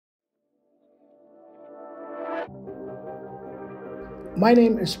My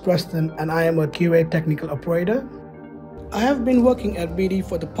name is Preston and I am a QA technical operator. I have been working at BD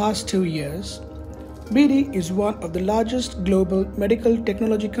for the past 2 years. BD is one of the largest global medical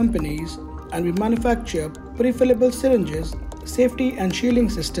technology companies, and we manufacture prefillable syringes, safety and shielding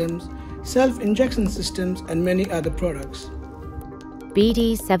systems, self-injection systems, and many other products.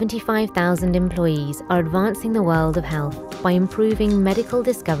 BD's 75,000 employees are advancing the world of health by improving medical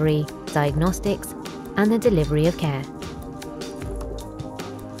discovery, diagnostics, and the delivery of care.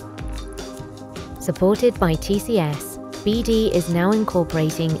 Supported by TCS, BD is now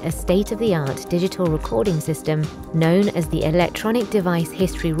incorporating a state-of-the-art digital recording system known as the Electronic Device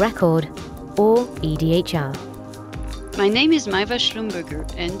History Record, or EDHR. My name is Maiva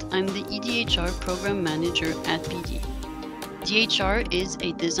Schlumberger and I'm the EDHR Program Manager at BD. DHR is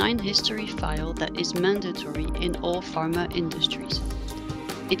a design history file that is mandatory in all pharma industries.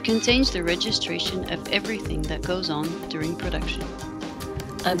 It contains the registration of everything that goes on during production.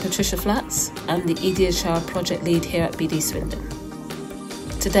 I'm Patricia Flats. I'm the EDHR project lead here at BD Swindon.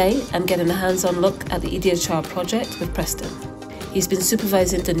 Today, I'm getting a hands-on look at the EDHR project with Preston. He's been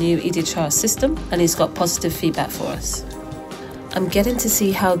supervising the new EDHR system and he's got positive feedback for us. I'm getting to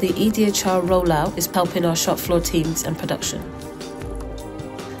see how the EDHR rollout is helping our shop floor teams and production.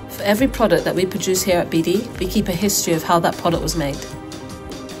 For every product that we produce here at BD, we keep a history of how that product was made.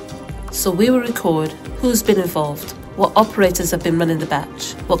 So we will record who's been involved, what operators have been running the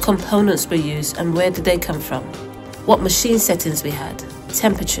batch, what components were used and where did they come from, what machine settings we had,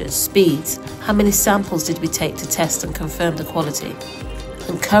 temperatures, speeds, how many samples did we take to test and confirm the quality.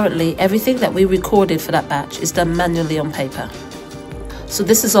 And currently, everything that we recorded for that batch is done manually on paper. So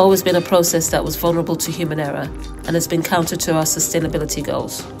this has always been a process that was vulnerable to human error and has been counter to our sustainability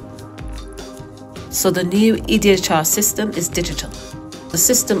goals. So the new EDHR system is digital. The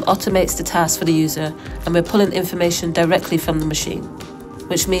system automates the task for the user and we're pulling information directly from the machine,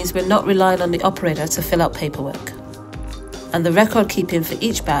 which means we're not relying on the operator to fill out paperwork. And the record keeping for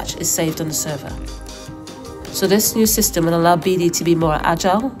each batch is saved on the server. So this new system will allow BD to be more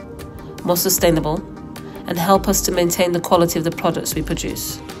agile, more sustainable, and help us to maintain the quality of the products we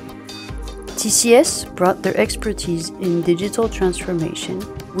produce. TCS brought their expertise in digital transformation.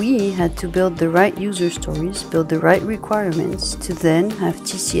 We had to build the right user stories, build the right requirements to then have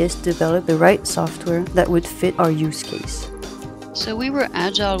TCS develop the right software that would fit our use case. So we were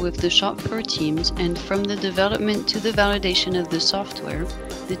agile with the shop floor teams, and from the development to the validation of the software,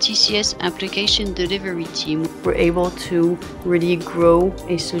 the TCS application delivery team were able to really grow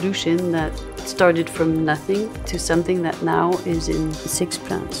a solution that started from nothing to something that now is in 6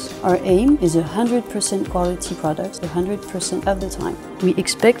 plants. Our aim is 100% quality products 100% of the time. We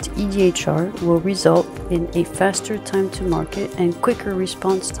expect EDHR will result in a faster time to market and quicker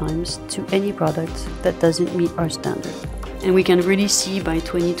response times to any product that doesn't meet our standard. And we can really see by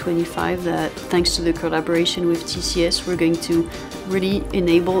 2025 that thanks to the collaboration with TCS, we're going to really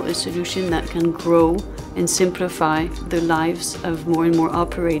enable a solution that can grow and simplify the lives of more and more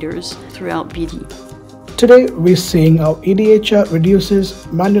operators throughout BD. Today, we're seeing how EDHR reduces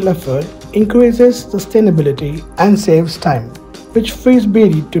manual effort, increases sustainability, and saves time, which frees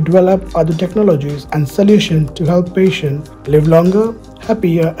BD to develop other technologies and solutions to help patients live longer,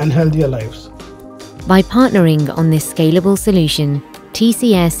 happier, and healthier lives. By partnering on this scalable solution,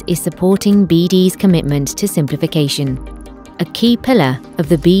 TCS is supporting BD's commitment to simplification, a key pillar of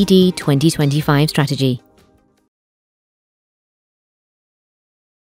the BD 2025 strategy.